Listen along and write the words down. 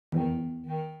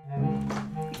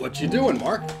What you doing,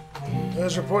 Mark?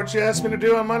 Those reports you asked me to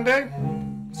do on Monday?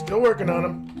 Still working on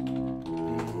them.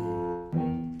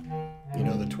 You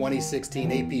know, the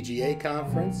 2016 APGA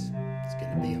conference is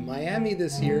going to be in Miami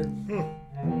this year.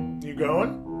 You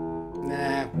going?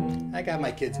 Nah, I got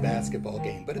my kid's basketball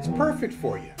game, but it's perfect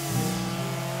for you.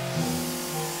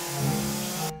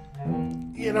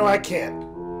 You know, I can't.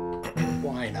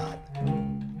 Why not?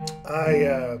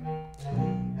 I,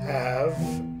 have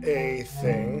a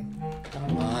thing.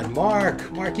 Come on,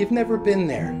 Mark. Mark, you've never been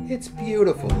there. It's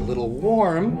beautiful, a little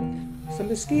warm. Some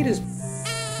mosquitoes.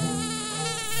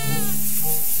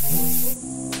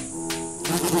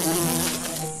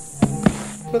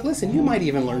 But listen, you might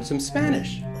even learn some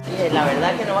Spanish. La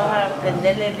verdad que no vas a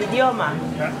aprenderle el idioma.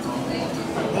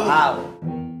 Wow.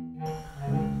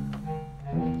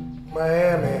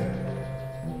 Miami.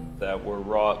 That were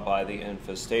wrought by the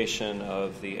infestation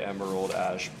of the emerald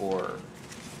ash borer.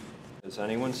 Has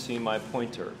anyone seen my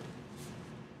pointer?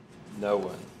 No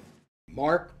one.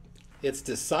 Mark, it's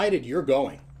decided you're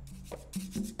going.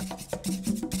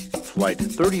 Flight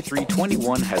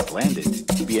 3321 has landed.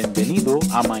 Bienvenido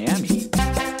a Miami.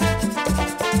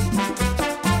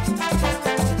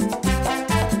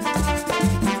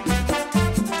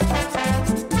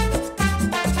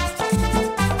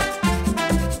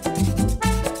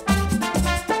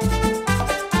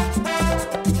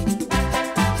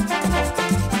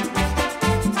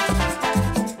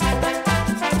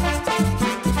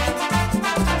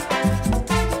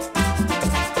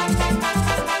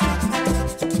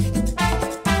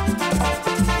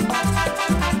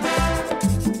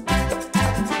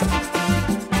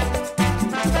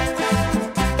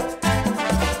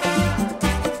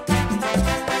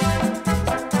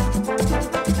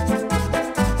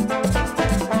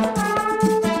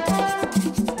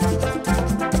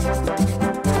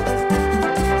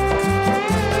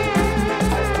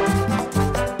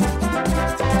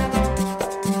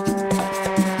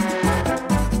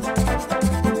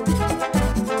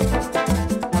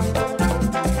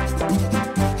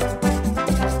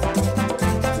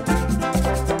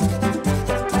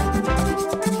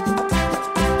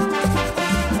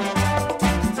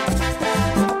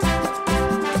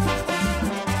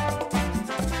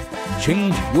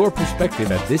 Change your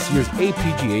perspective at this year's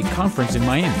APGA conference in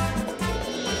Miami.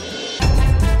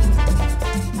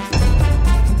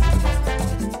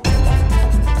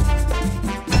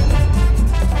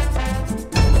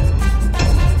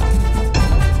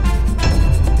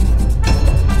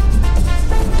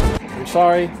 I'm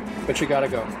sorry, but you gotta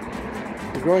go.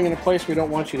 You're growing in a place we don't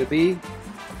want you to be.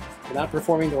 You're not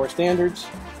performing to our standards.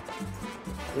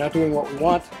 You're not doing what we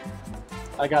want.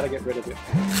 I gotta get rid of you.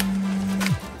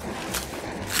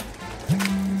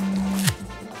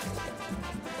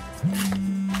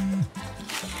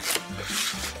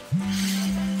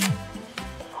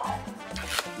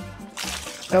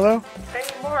 Hello? Hey,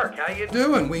 Mark, how you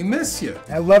doing? We miss you.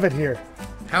 I love it here.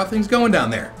 How things going down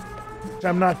there?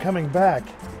 I'm not coming back.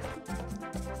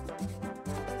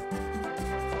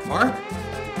 Mark?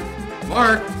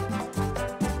 Mark?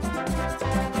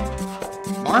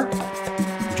 Mark?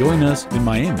 Join us in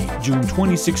Miami, June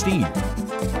 2016.